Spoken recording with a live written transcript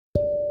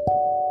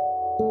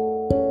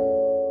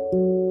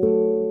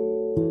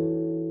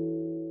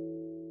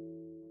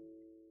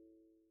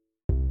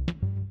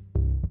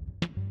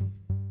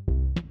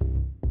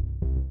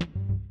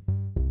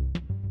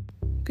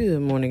Good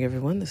morning,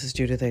 everyone. This is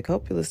Judith A.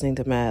 Cope. You're listening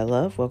to Mad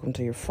Love. Welcome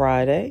to your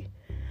Friday.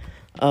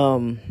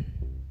 So,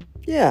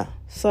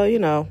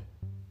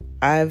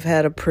 I've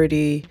had a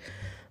pretty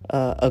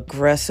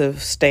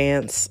aggressive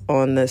stance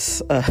on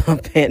this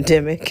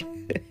pandemic.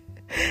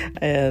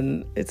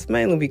 And it's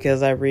mainly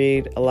because I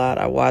read a lot.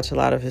 I watch a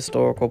lot of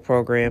historical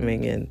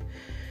programming and,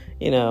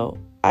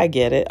 I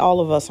get it.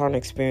 All of us aren't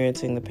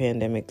experiencing the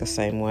pandemic the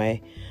same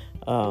way.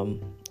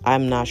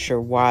 I'm not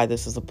sure why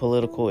this is a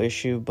political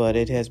issue, but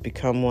it has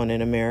become one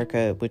in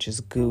America, which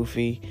is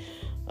goofy,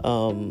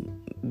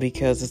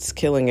 because it's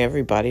killing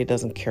everybody. It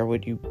doesn't care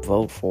what you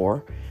vote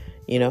for,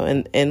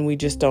 and we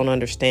just don't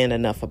understand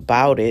enough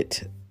about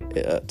it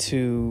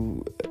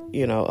to,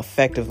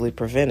 effectively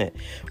prevent it,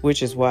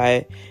 which is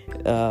why,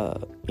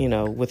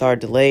 with our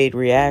delayed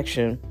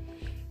reaction,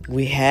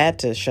 we had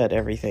to shut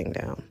everything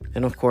down.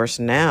 And of course,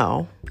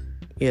 now,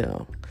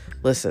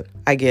 listen,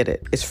 I get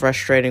it. It's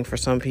frustrating for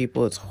some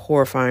people. It's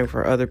horrifying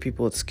for other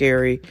people. It's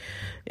scary.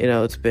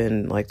 It's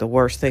been like the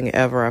worst thing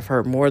ever. I've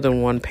heard more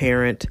than one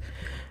parent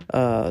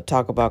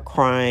talk about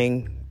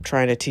crying,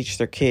 trying to teach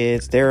their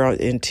kids. They're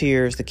in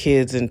tears, the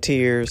kids in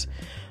tears.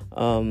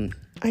 I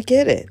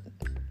get it.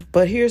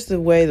 But here's the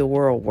way the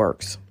world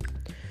works.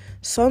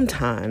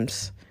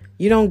 Sometimes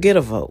you don't get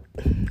a vote.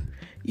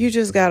 You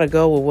just got to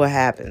go with what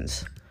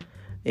happens.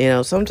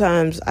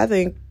 Sometimes I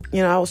think,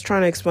 I was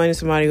trying to explain to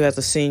somebody who has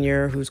a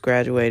senior who's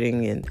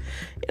graduating, and,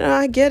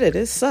 I get it.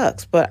 It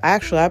sucks. But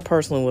actually, I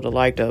personally would have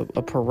liked a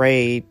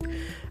parade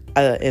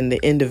and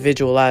the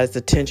individualized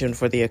attention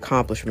for the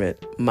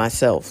accomplishment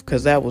myself,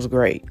 because that was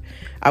great.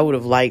 I would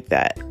have liked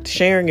that.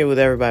 Sharing it with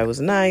everybody was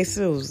nice.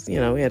 It was, we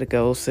had to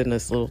go sit in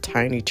this little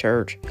tiny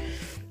church,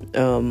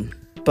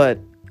 but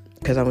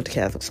because I went to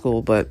Catholic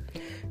school, but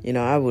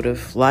I would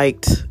have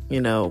liked,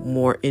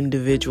 more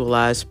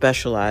individualized,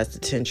 specialized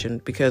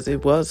attention, because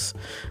it was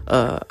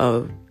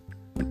a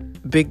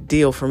big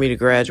deal for me to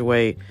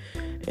graduate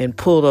and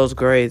pull those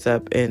grades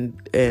up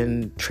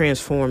and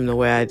transform the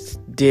way I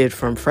did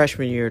from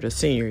freshman year to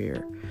senior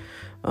year.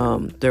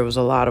 There was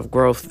a lot of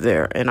growth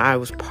there, and I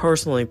was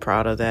personally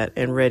proud of that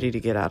and ready to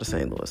get out of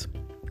St. Louis.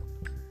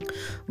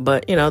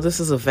 But, this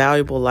is a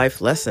valuable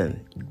life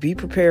lesson. Be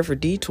prepared for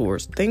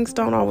detours. Things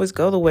don't always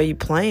go the way you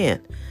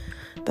plan.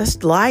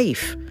 That's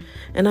life.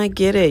 And I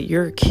get it.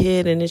 You're a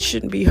kid and it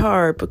shouldn't be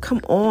hard. But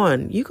come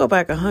on. You go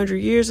back 100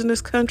 years in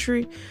this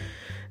country.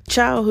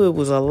 Childhood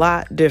was a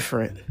lot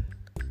different.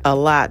 A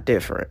lot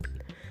different.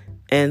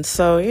 And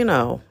so,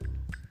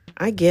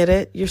 I get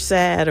it. You're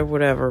sad or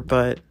whatever.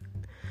 But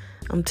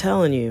I'm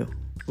telling you,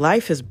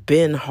 life has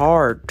been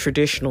hard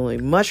traditionally.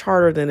 Much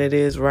harder than it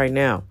is right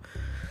now.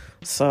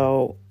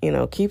 So,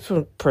 keep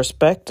some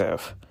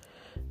perspective.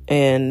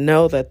 And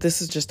know that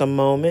this is just a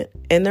moment,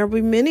 and there'll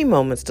be many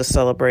moments to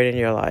celebrate in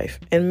your life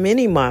and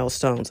many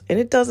milestones. And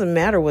it doesn't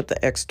matter what the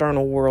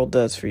external world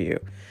does for you.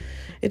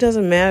 It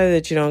doesn't matter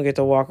that you don't get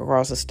to walk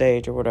across a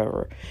stage or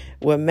whatever.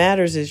 What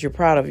matters is you're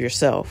proud of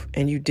yourself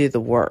and you did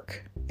the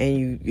work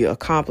and you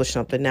accomplished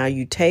something. Now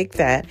you take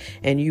that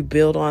and you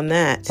build on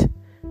that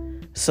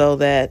so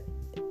that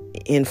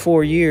in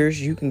 4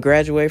 years you can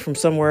graduate from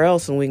somewhere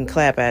else and we can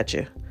clap at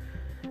you.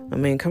 I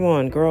mean, come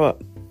on, grow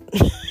up.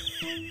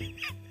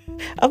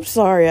 I'm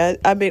sorry.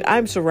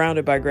 I'm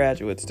surrounded by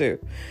graduates too.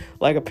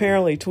 Like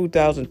apparently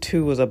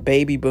 2002 was a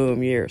baby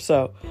boom year.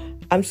 So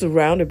I'm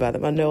surrounded by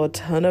them. I know a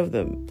ton of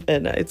them.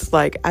 And it's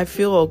like, I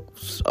feel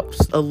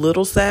a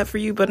little sad for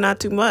you, but not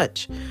too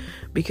much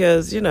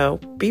because,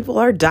 people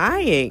are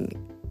dying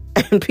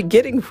and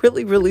getting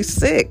really, really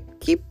sick.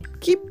 Keep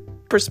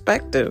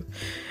perspective.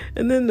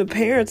 And then the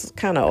parents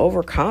kind of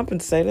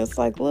overcompensate. It's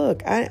like,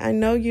 look, I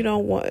know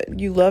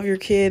you love your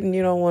kid and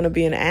you don't want to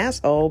be an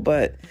asshole,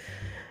 but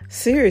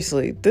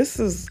seriously,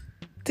 this is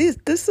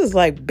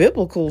like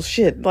biblical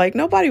shit. Like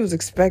nobody was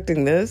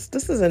expecting this.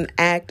 This is an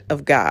act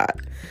of God.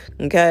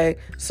 Okay.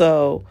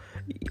 So,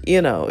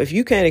 if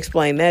you can't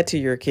explain that to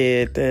your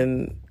kid,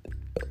 then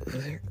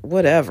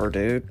whatever,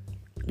 dude.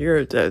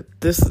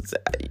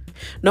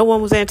 No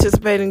one was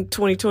anticipating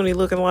 2020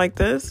 looking like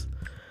this.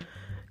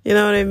 You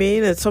know what I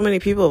mean? And so many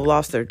people have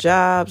lost their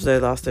jobs. They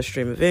lost their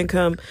stream of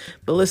income.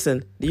 But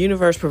listen, the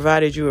universe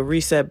provided you a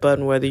reset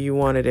button, whether you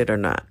wanted it or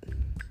not.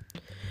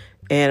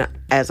 And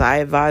as I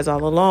advise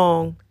all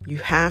along, you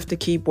have to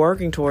keep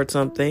working towards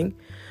something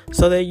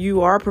so that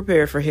you are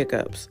prepared for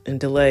hiccups and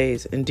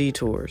delays and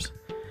detours.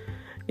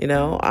 And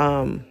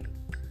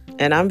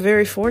I'm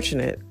very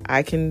fortunate.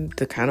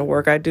 The kind of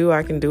work I do,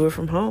 I can do it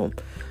from home.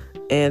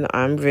 And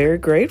I'm very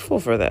grateful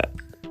for that.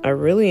 I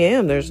really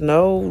am. There's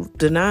no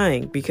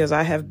denying, because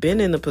I have been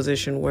in the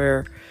position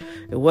where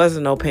it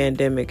wasn't no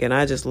pandemic and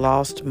I just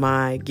lost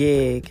my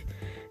gig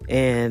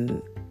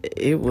and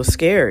it was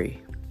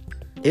scary.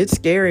 It's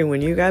scary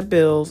when you got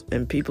bills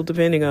and people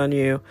depending on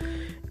you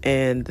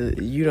and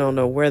you don't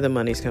know where the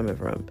money's coming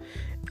from.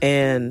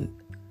 And,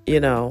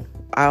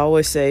 I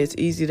always say it's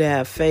easy to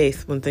have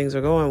faith when things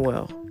are going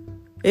well.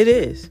 It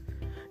is.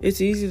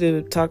 It's easy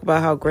to talk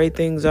about how great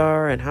things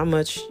are and how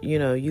much, you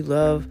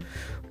love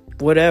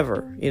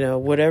whatever,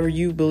 whatever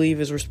you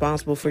believe is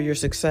responsible for your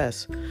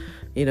success.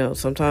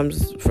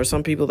 Sometimes for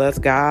some people that's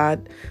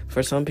God,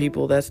 for some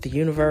people that's the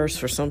universe,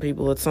 for some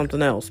people it's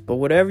something else. But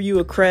whatever you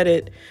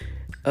accredit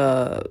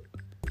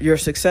your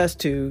success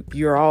to,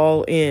 you're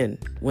all in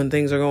when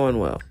things are going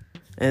well.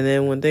 And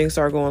then when things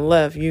start going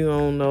left, you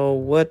don't know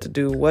what to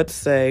do, what to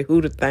say,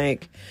 who to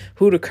thank,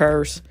 who to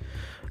curse.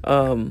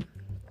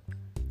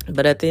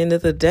 But at the end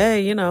of the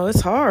day,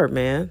 it's hard,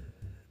 man.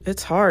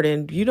 It's hard.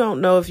 And you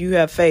don't know if you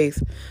have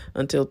faith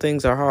until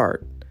things are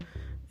hard.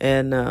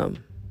 And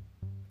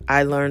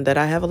I learned that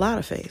I have a lot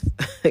of faith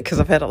because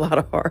I've had a lot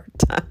of hard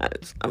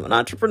times. I'm an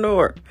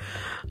entrepreneur.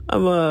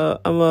 I'm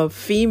a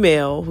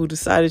female who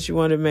decided she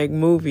wanted to make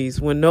movies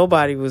when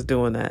nobody was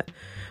doing that.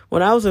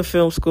 When I was in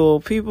film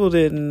school, people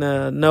didn't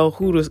know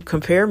who to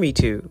compare me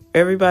to.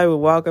 Everybody would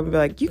walk up and be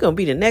like, "You gonna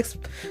be the next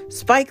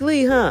Spike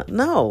Lee, huh?"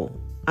 No,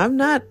 I'm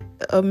not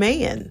a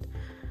man.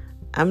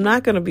 I'm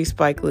not going to be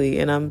Spike Lee,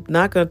 and I'm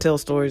not going to tell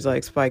stories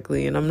like Spike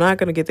Lee, and I'm not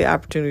going to get the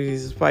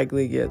opportunities that Spike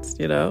Lee gets,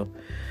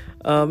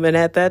 And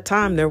at that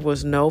time, there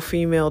was no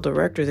female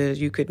director that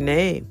you could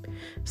name.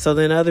 So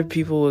then other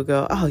people would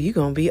go, "Oh, you're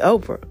going to be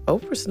Oprah."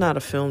 Oprah's not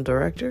a film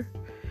director.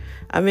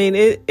 I mean,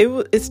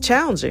 it's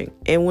challenging.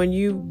 And when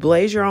you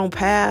blaze your own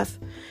path,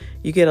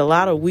 you get a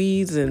lot of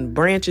weeds and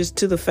branches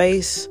to the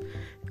face,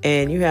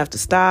 and you have to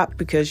stop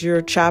because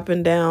you're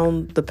chopping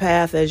down the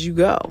path as you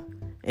go.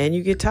 And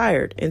you get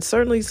tired. And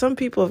certainly some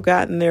people have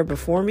gotten there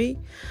before me.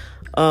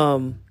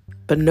 But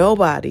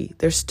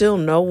there's still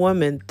no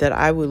woman that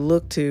I would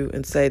look to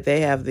and say they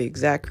have the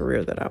exact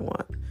career that I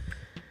want.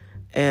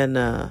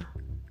 And,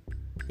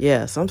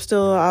 yes, I'm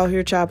still out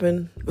here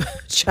chopping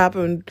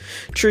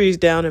trees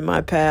down in my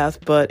path,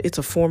 but it's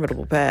a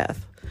formidable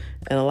path.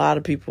 And a lot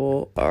of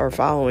people are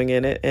following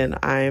in it. And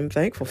I am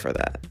thankful for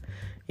that,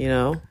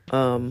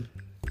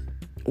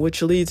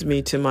 which leads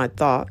me to my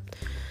thought.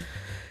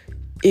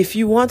 If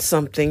you want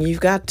something, you've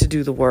got to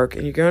do the work,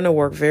 and you're going to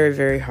work very,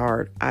 very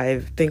hard.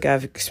 I think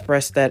I've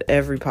expressed that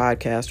every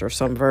podcast, or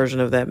some version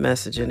of that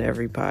message in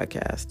every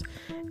podcast.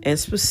 And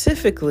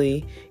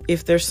specifically,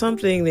 if there's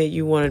something that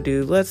you want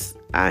to do,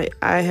 I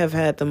have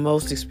had the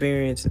most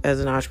experience as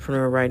an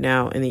entrepreneur right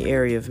now in the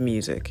area of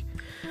music.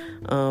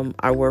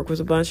 I work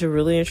with a bunch of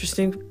really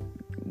interesting,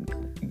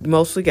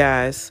 mostly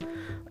guys,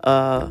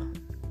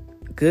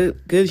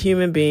 good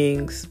human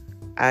beings.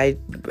 I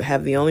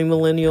have the only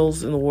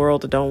millennials in the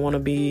world that don't want to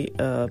be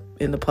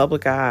in the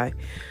public eye,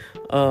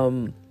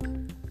 don't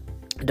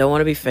want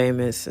to be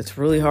famous. It's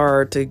really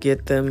hard to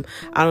get them.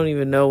 I don't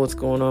even know what's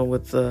going on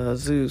with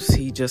Zeus.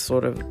 He just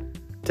sort of,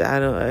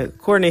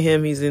 according to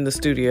him, he's in the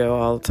studio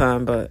all the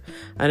time, but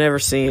I never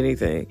see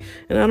anything.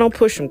 And I don't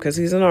push him because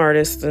he's an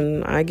artist,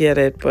 and I get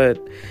it. But,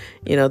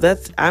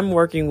 I'm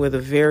working with a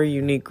very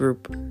unique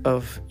group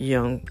of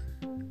young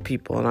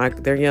people,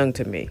 and they're young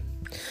to me.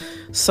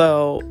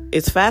 So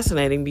it's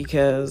fascinating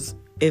because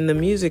in the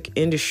music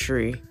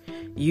industry,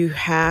 you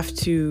have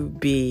to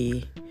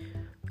be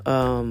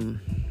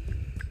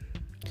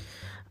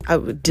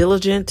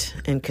diligent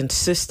and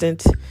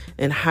consistent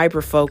and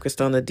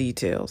hyper-focused on the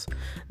details.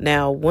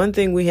 Now, one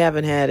thing we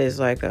haven't had is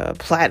like a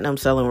platinum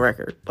selling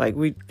record. Like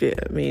we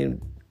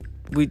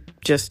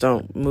just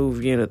don't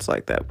move units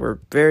like that. We're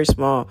very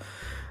small.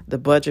 The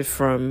budget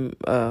from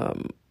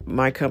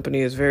my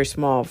company is very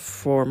small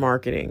for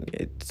marketing.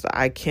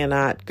 I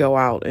cannot go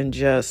out and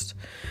just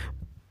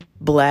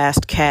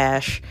blast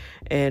cash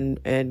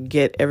and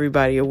get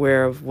everybody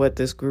aware of what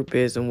this group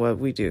is and what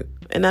we do.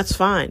 And that's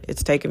fine.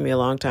 It's taken me a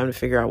long time to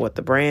figure out what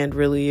the brand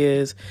really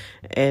is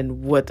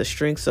and what the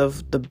strengths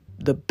of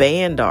the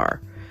band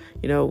are.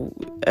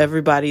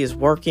 Everybody is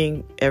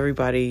working.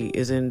 Everybody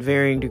is in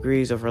varying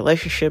degrees of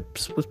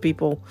relationships with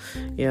people.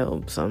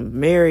 Some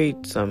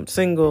married, some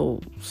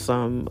single,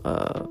 some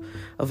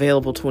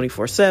available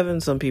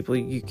 24/7. Some people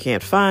you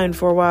can't find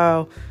for a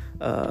while.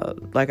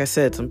 Like I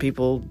said, some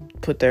people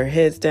put their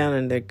heads down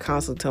and they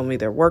constantly tell me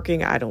they're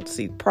working. I don't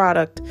see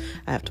product.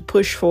 I have to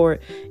push for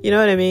it. You know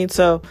what I mean?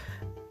 So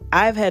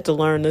I've had to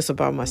learn this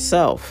about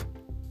myself,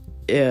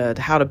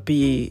 how to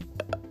be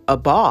a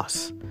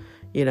boss,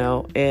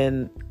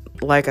 and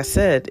like I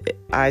said,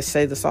 I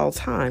say this all the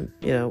time,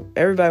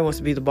 everybody wants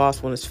to be the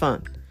boss when it's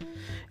fun.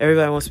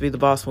 Everybody wants to be the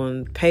boss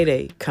when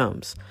payday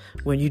comes,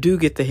 when you do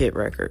get the hit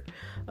record.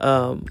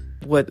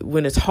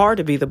 When it's hard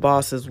to be the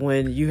boss is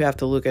when you have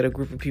to look at a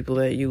group of people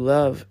that you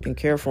love and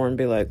care for and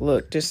be like,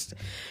 look, just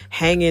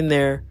hang in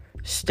there,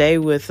 stay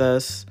with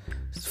us,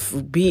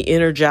 be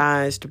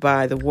energized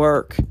by the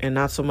work and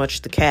not so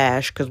much the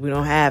cash because we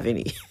don't have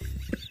any.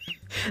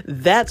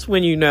 That's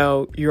when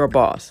you're a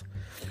boss.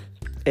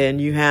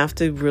 And you have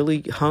to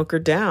really hunker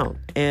down.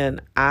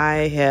 And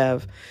I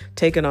have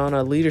taken on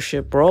a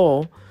leadership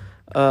role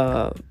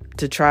to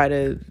try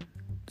to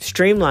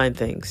streamline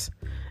things,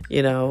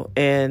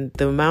 and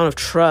the amount of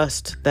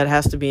trust that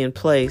has to be in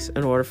place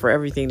in order for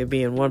everything to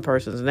be in one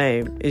person's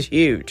name is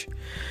huge.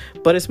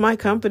 But it's my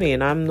company,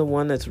 and I'm the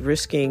one that's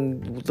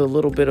risking the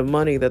little bit of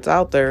money that's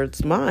out there.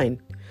 It's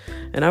mine,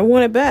 and I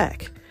want it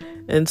back.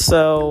 And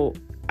so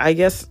I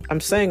guess I'm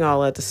saying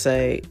all that to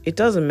say it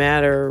doesn't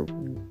matter,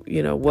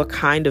 what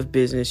kind of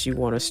business you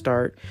want to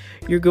start.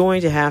 You're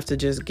going to have to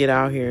just get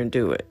out here and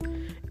do it.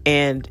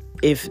 And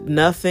if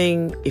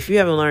you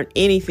haven't learned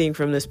anything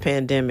from this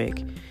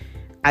pandemic,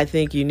 I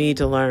think you need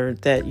to learn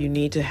that you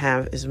need to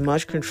have as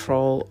much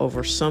control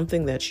over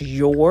something that's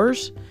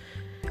yours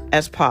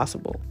as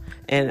possible.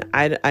 And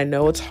I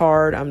know it's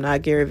hard. I'm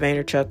not Gary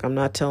Vaynerchuk. I'm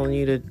not telling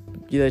you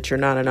that you're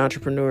not an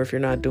entrepreneur if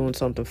you're not doing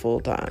something full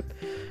time.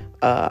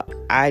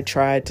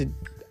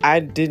 I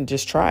didn't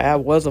just try. I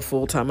was a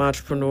full-time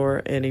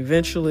entrepreneur, and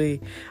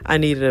eventually I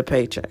needed a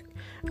paycheck.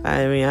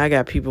 I mean, I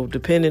got people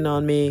depending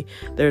on me.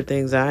 There are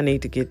things that I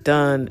need to get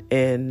done,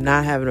 and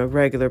not having a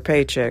regular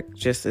paycheck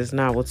just is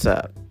not what's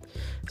up.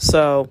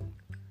 So,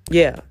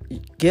 yeah,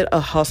 get a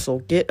hustle,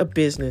 get a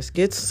business,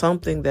 get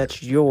something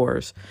that's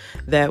yours,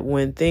 that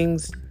when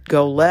things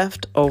go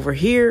left over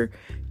here,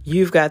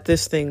 you've got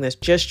this thing that's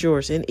just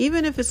yours. And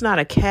even if it's not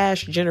a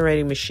cash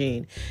generating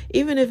machine,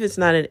 even if it's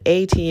not an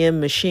ATM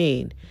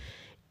machine,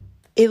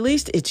 at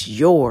least it's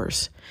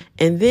yours.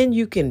 And then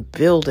you can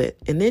build it,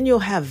 and then you'll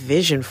have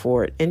vision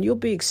for it, and you'll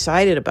be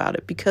excited about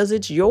it because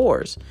it's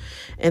yours.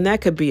 And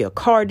that could be a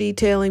car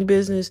detailing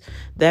business.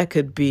 That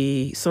could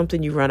be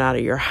something you run out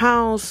of your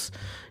house.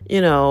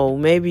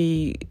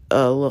 Maybe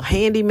a little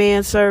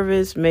handyman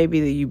service.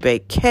 Maybe that you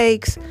bake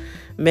cakes.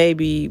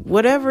 Maybe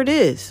whatever it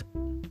is.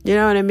 You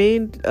know what I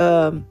mean?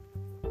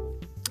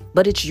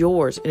 But it's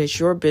yours, and it's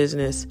your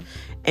business,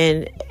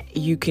 and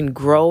you can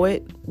grow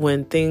it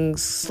when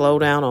things slow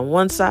down on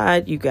one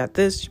side. You got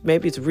this.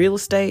 Maybe it's real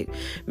estate.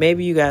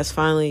 Maybe you guys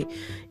finally,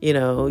 you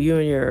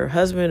and your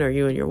husband, or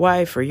you and your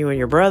wife, or you and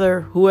your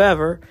brother,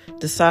 whoever,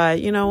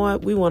 decide,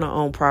 we want to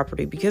own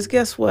property. Because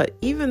guess what?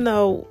 Even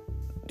though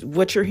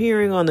what you're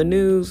hearing on the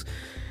news,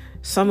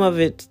 some of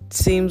it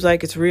seems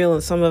like it's real,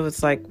 and some of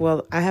it's like,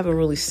 well, I haven't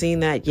really seen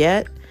that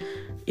yet.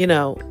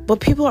 But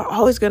people are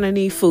always going to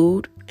need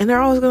food, and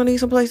they're always going to need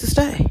some place to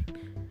stay.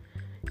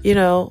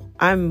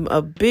 I'm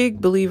a big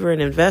believer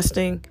in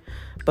investing,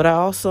 but I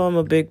also am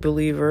a big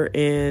believer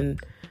in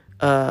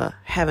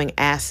having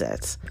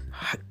assets,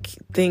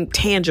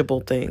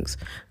 tangible things,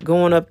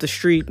 going up the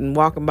street and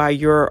walking by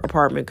your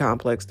apartment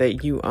complex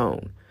that you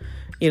own.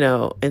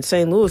 And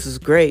St. Louis is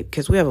great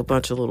because we have a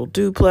bunch of little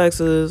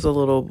duplexes,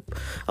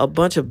 a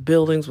bunch of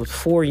buildings with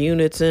 4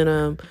 units in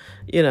them,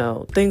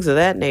 things of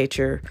that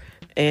nature.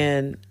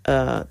 And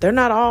they're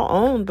not all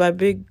owned by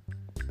big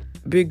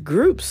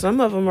groups.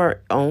 Some of them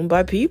are owned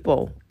by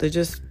people. They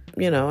just,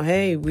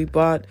 hey, we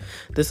bought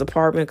this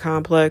apartment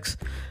complex.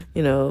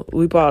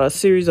 We bought a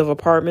series of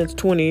apartments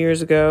 20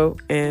 years ago,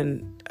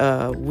 and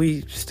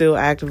we still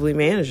actively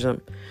manage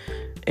them.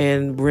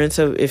 And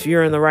if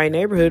you're in the right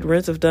neighborhood,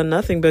 rents have done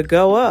nothing but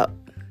go up.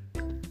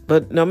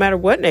 But no matter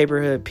what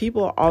neighborhood,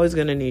 people are always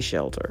going to need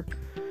shelter.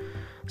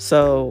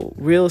 So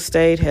real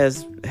estate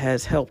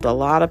has helped a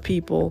lot of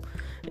people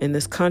in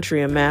this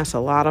country amass a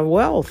lot of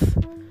wealth.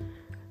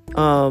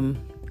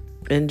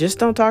 And just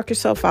don't talk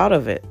yourself out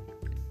of it.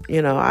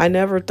 I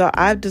never thought.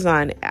 I've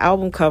designed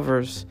album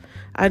covers.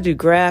 I do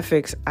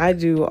graphics. I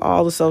do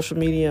all the social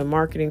media and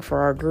marketing for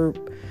our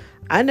group.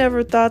 I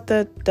never thought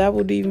that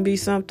would even be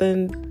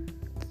something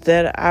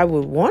that I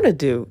would want to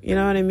do. You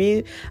know what I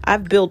mean?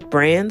 I've built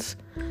brands,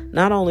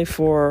 not only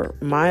for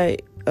my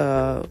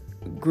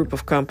group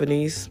of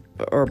companies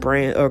or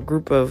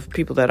group of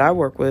people that I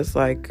work with,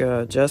 like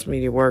Just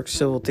Media Works,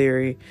 Civil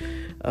Theory,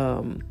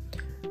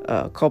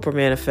 Culper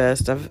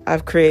Manifest.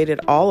 I've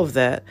created all of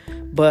that,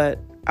 but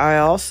I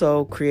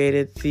also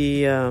created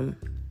the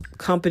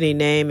company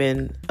name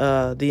and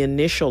the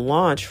initial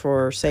launch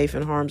for Safe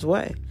in Harm's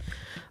Way.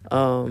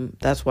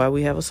 That's why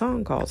we have a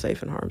song called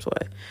Safe in Harm's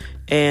Way.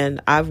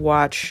 And I've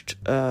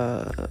watched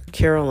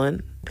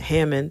Carolyn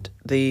Hammond,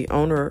 the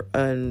owner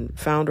and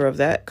founder of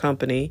that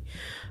company,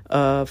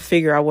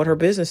 figure out what her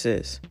business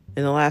is.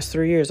 In the last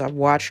 3 years, I've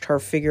watched her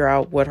figure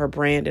out what her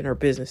brand and her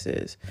business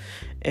is.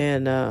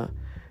 And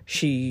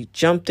she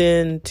jumped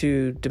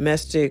into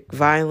domestic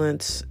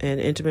violence and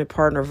intimate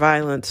partner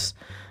violence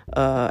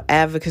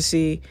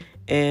advocacy,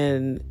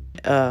 and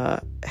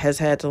has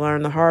had to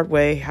learn the hard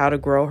way how to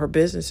grow her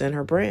business and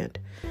her brand.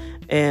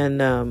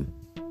 And,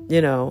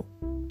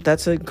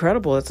 that's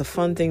incredible. It's a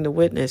fun thing to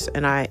witness.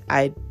 And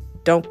I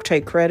don't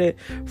take credit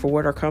for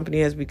what her company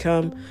has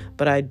become,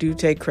 but I do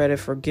take credit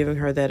for giving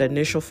her that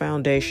initial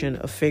foundation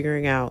of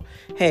figuring out,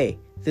 hey,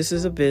 this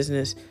is a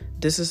business.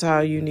 This is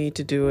how you need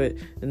to do it.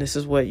 And this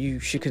is what you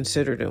should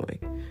consider doing.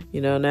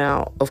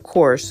 Now, of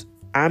course,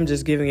 I'm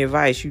just giving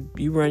advice.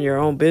 You run your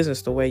own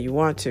business the way you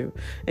want to,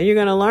 and you're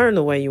going to learn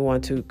the way you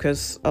want to,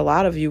 because a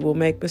lot of you will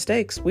make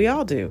mistakes. We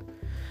all do.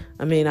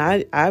 I mean,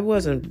 I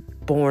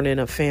wasn't born in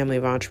a family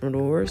of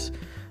entrepreneurs.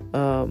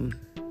 I'm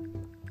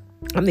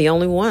the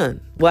only one.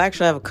 Well,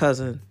 actually, I have a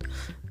cousin,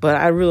 but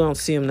I really don't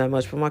see him that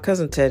much. But my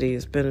cousin Teddy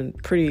has been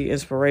pretty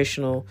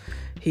inspirational.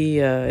 He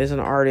is an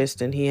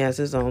artist, and he has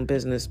his own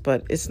business,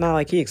 but it's not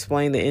like he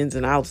explained the ins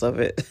and outs of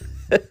it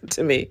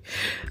to me.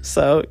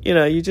 So,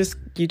 you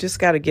just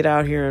got to get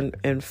out here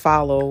and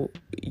follow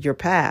your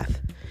path.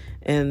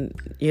 and,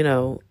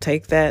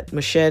 take that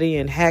machete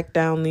and hack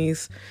down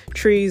these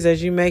trees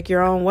as you make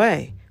your own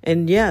way.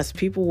 And yes,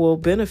 people will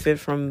benefit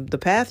from the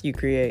path you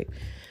create.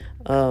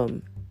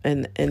 And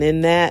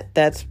in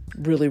that's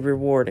really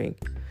rewarding.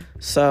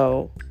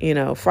 So,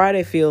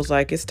 Friday feels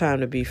like it's time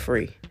to be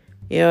free.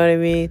 You know what I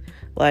mean?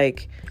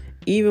 Like,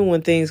 even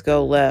when things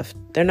go left,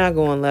 they're not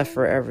going left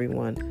for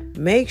everyone.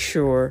 Make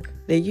sure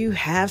that you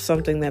have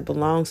something that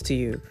belongs to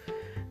you.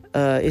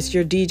 It's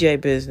your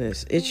DJ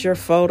business. It's your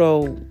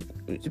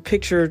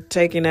picture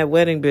taking at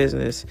wedding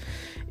business.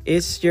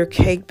 It's your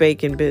cake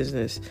baking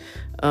business.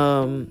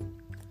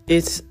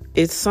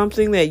 It's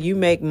something that you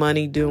make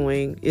money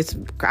doing. It's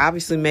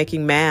obviously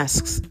making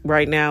masks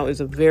right now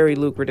is a very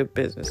lucrative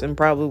business and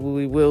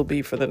probably will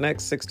be for the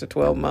next 6 to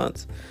 12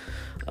 months.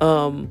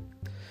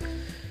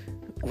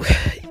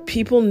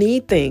 People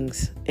need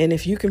things. And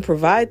if you can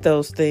provide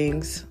those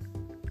things,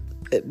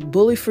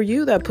 bully for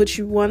you, that puts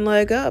you one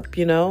leg up,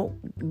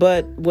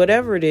 But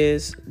whatever it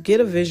is, get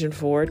a vision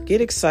for it.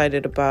 Get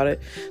excited about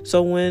it.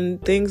 So when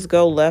things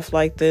go left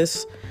like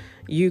this,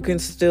 you can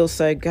still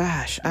say,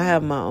 gosh, I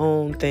have my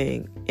own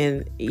thing.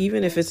 And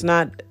even if it's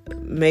not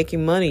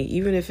making money,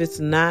 even if it's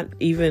not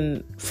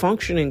even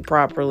functioning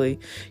properly,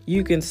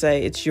 you can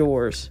say it's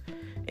yours.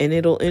 And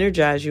it'll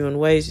energize you in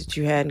ways that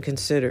you hadn't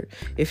considered.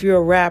 If you're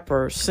a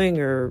rapper,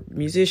 singer,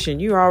 musician,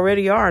 you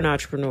already are an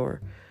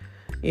entrepreneur.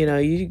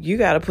 You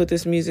got to put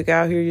this music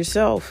out here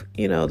yourself.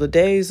 The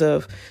days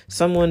of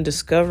someone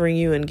discovering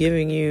you and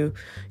giving you,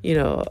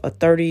 a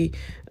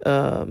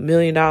 $30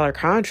 million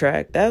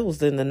contract, that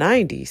was in the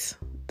 90s.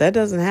 That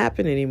doesn't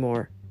happen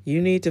anymore.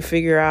 You need to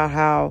figure out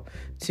how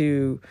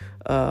to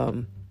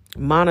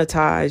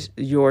monetize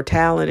your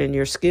talent and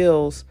your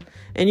skills.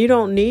 And you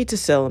don't need to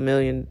sell 1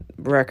 million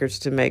records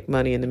to make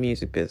money in the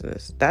music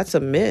business. That's a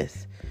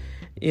myth.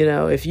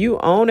 If you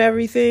own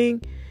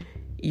everything,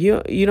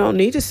 you don't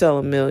need to sell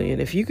 1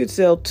 million. If you could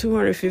sell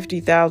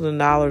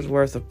 $250,000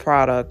 worth of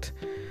product,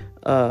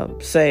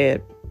 say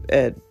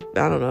at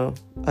I don't know,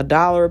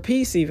 $1 a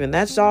piece even,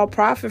 that's all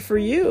profit for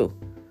you.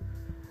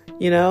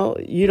 You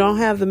don't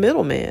have the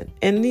middleman.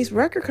 And these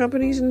record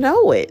companies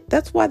know it.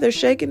 That's why they're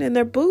shaking in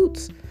their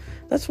boots.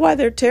 That's why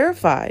they're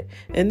terrified.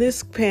 And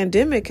this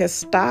pandemic has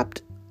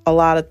stopped a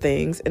lot of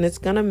things, and it's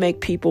going to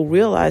make people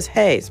realize,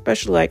 hey,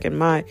 especially like in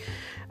my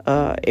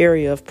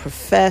area of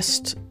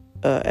professed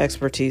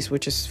expertise,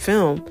 which is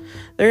film,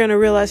 they're going to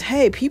realize,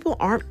 hey, people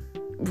aren't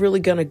really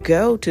going to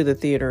go to the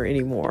theater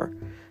anymore.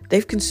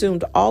 They've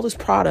consumed all this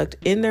product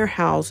in their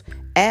house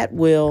at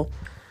will.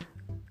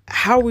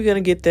 How are we going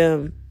to get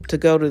them to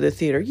go to the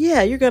theater?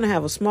 Yeah, you're going to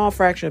have a small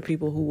fraction of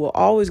people who will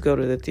always go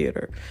to the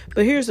theater.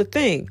 But here's the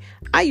thing.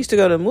 I used to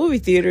go to movie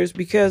theaters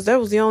because that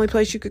was the only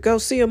place you could go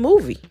see a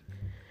movie.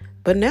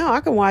 But now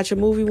I can watch a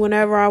movie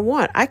whenever I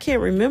want. I can't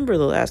remember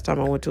the last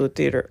time I went to a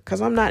theater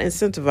because I'm not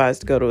incentivized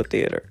to go to a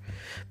theater.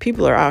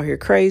 People are out here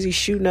crazy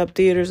shooting up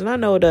theaters, and I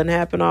know it doesn't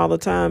happen all the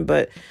time,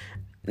 but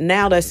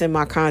now that's in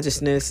my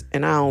consciousness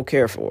and I don't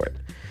care for it.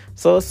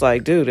 So it's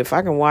like, dude, if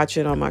I can watch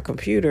it on my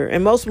computer,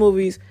 and most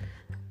movies,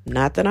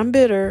 not that I'm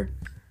bitter,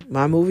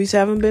 my movies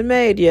haven't been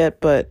made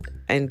yet,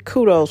 and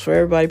kudos for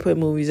everybody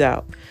putting movies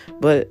out.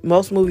 But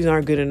most movies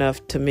aren't good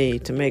enough to me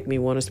to make me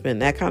want to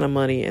spend that kind of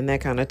money and that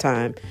kind of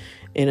time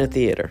in a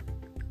theater.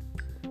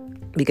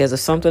 Because if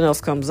something else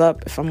comes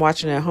up, if I'm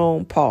watching at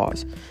home,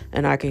 pause,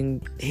 and I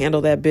can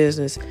handle that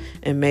business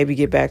and maybe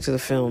get back to the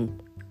film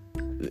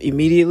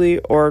immediately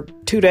or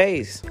 2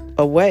 days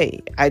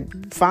away.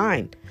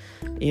 Fine.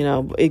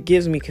 It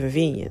gives me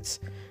convenience.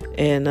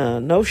 And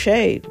no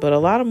shade, but a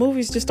lot of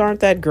movies just aren't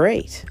that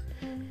great.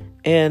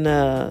 And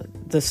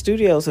the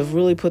studios have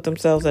really put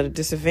themselves at a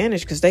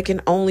disadvantage because they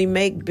can only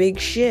make big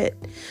shit.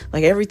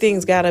 Like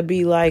everything's got to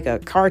be like a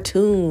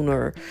cartoon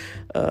or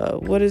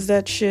what is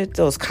that shit?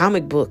 Those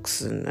comic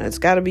books, and it's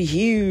got to be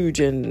huge,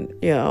 and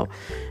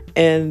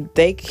and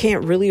they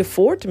can't really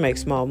afford to make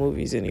small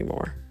movies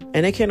anymore,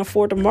 and they can't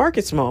afford to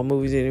market small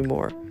movies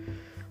anymore.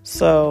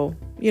 So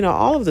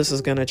all of this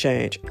is going to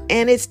change,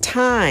 and it's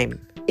time.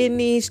 It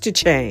needs to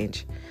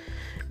change.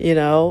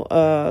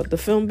 The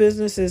film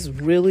business is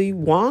really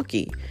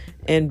wonky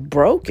and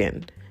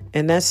broken,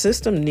 and that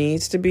system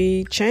needs to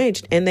be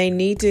changed. And they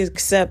need to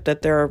accept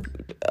that there are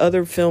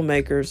other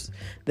filmmakers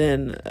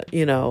than,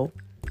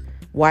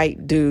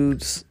 white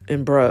dudes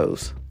and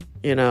bros,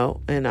 and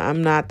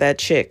I'm not that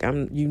chick.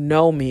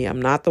 me, I'm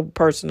not the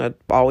person that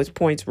always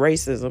points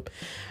racism.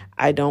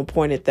 I don't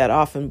point it that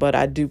often, but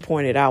I do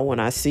point it out when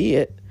I see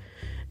it.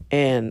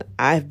 And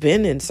I've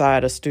been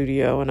inside a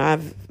studio, and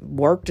I've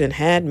worked and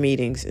had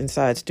meetings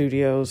inside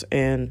studios,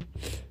 and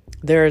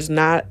there's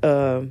not,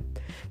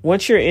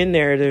 once you're in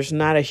there, there's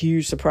not a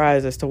huge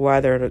surprise as to why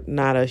there are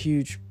not a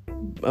huge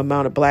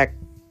amount of black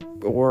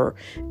or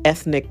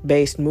ethnic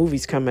based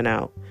movies coming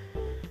out.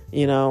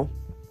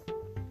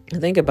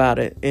 Think about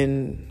it.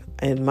 In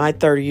my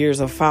 30 years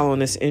of following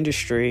this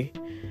industry,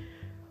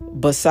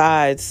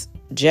 besides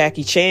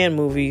Jackie Chan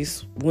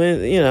movies,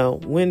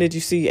 when did you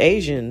see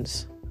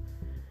Asians?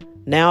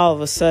 Now all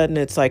of a sudden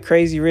it's like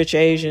Crazy Rich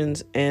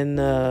Asians and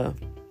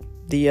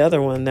the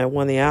other one that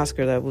won the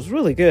Oscar that was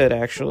really good,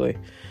 actually,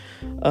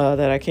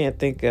 that I can't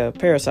think of,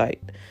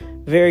 Parasite.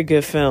 Very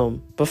good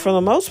film. But for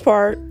the most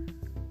part,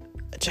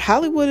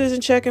 Hollywood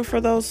isn't checking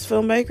for those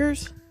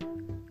filmmakers.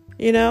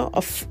 You know,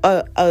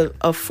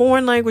 a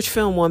foreign language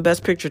film won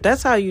Best Picture.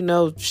 That's how you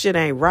know shit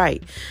ain't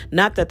right.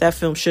 Not that that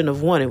film shouldn't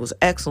have won. It was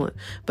excellent.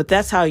 But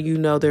that's how you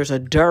know there's a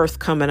dearth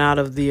coming out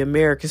of the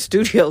American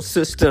studio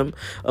system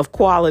of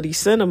quality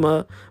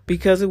cinema,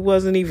 because it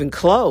wasn't even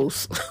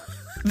close.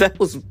 That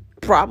was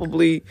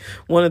probably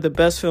one of the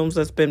best films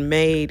that's been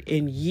made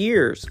in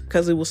years,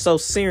 because it was so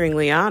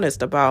searingly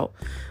honest about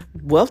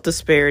wealth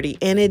disparity.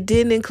 And it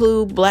didn't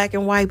include black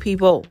and white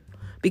people.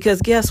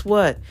 Because guess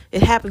what?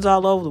 It happens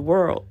all over the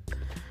world.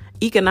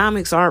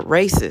 Economics aren't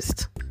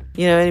racist.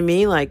 You know what I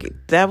mean? Like,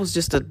 that was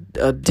just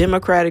a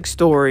democratic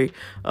story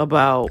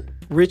about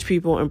rich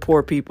people and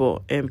poor people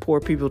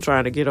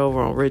trying to get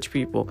over on rich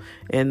people,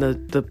 and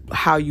the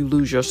how you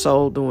lose your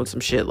soul doing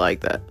some shit like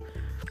that.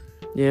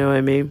 You know what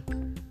I mean?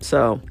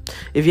 So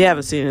if you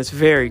haven't seen it, it's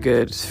very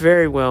good. It's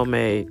very well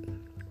made.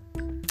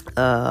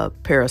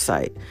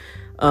 Parasite.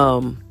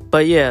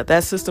 But yeah,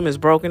 that system is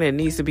broken. It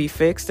needs to be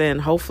fixed. And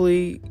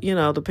hopefully, you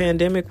know, the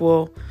pandemic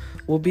will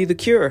be the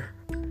cure,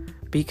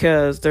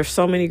 because there's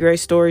so many great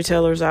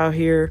storytellers out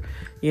here.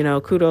 You know,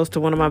 kudos to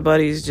one of my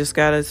buddies, just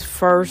got his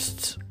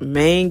first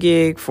main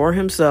gig for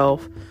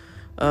himself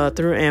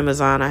through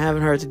Amazon. I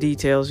haven't heard the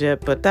details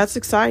yet, but that's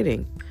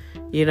exciting.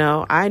 You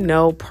know, I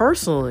know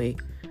personally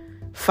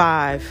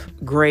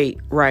 5 great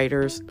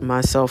writers,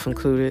 myself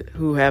included,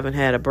 who haven't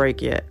had a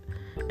break yet.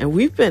 And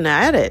we've been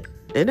at it.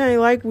 It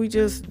ain't like we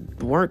just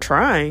weren't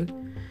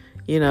trying,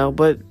 you know,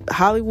 but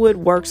Hollywood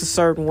works a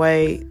certain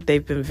way.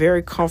 They've been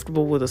very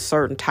comfortable with a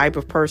certain type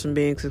of person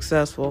being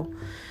successful.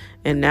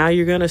 And now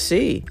you're going to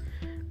see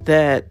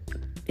that,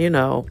 you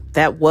know,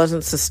 that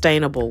wasn't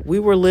sustainable. We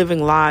were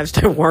living lives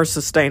that weren't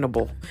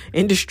sustainable.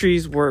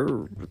 Industries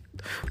were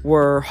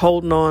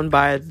holding on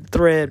by a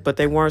thread, but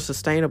they weren't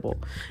sustainable.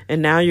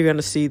 And now you're going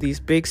to see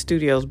these big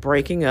studios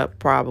breaking up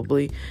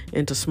probably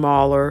into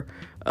smaller,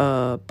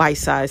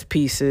 bite-sized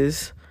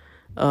pieces,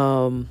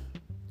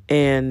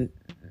 and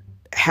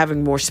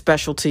having more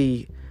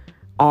specialty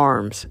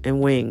arms and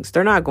wings.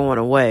 They're not going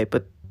away,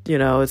 but you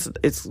know,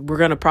 we're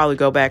going to probably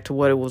go back to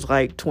what it was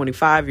like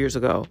 25 years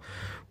ago,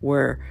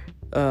 where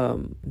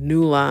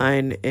New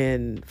Line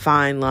and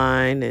Fine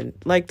Line and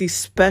like these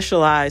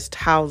specialized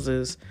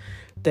houses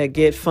that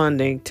get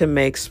funding to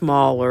make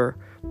smaller,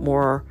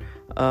 more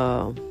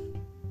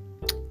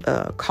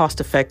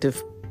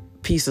cost-effective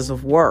pieces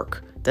of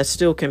work that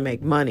still can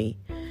make money.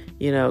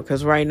 You know,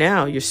 because right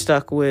now you're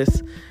stuck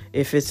with,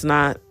 if it's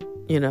not,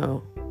 you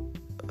know,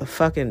 a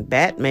fucking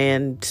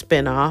Batman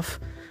spinoff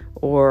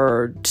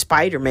or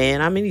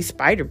Spider-Man, how many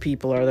Spider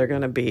people are there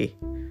going to be?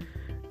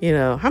 You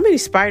know, how many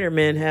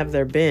Spider-Men have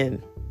there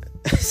been?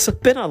 It's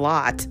been a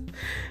lot.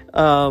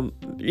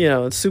 You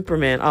know,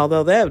 Superman,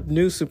 although that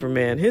new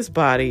Superman, his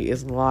body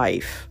is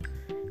life.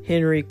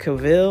 Henry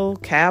Cavill,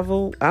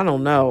 I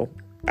don't know.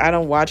 I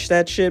don't watch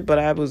that shit, but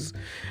I was,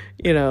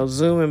 you know,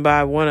 zooming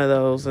by one of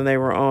those and they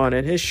were on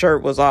and his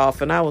shirt was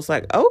off. And I was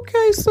like,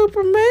 okay,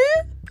 Superman.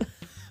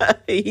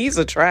 He's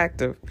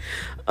attractive.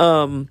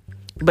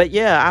 But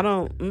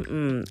yeah,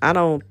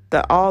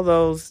 all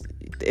those,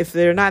 if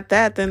they're not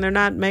that, then they're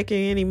not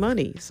making any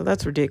money. So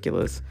that's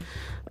ridiculous.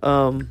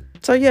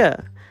 So yeah,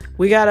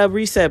 we got a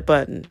reset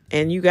button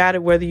and you got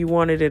it whether you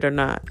wanted it or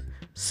not.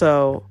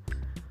 So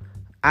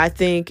I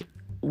think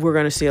we're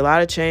going to see a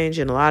lot of change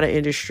in a lot of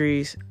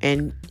industries,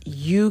 and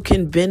you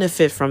can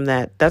benefit from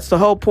that. That's the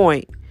whole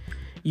point.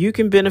 You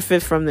can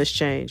benefit from this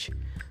change.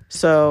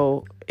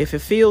 So if it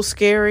feels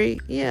scary,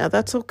 yeah,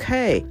 that's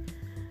okay.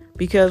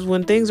 Because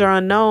when things are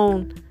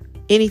unknown,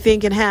 anything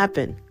can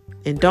happen.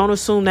 And don't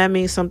assume that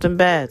means something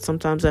bad.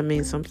 Sometimes that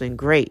means something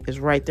great is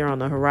right there on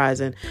the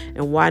horizon.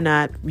 And why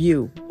not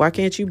you? Why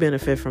can't you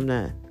benefit from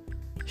that?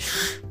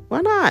 Why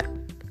not?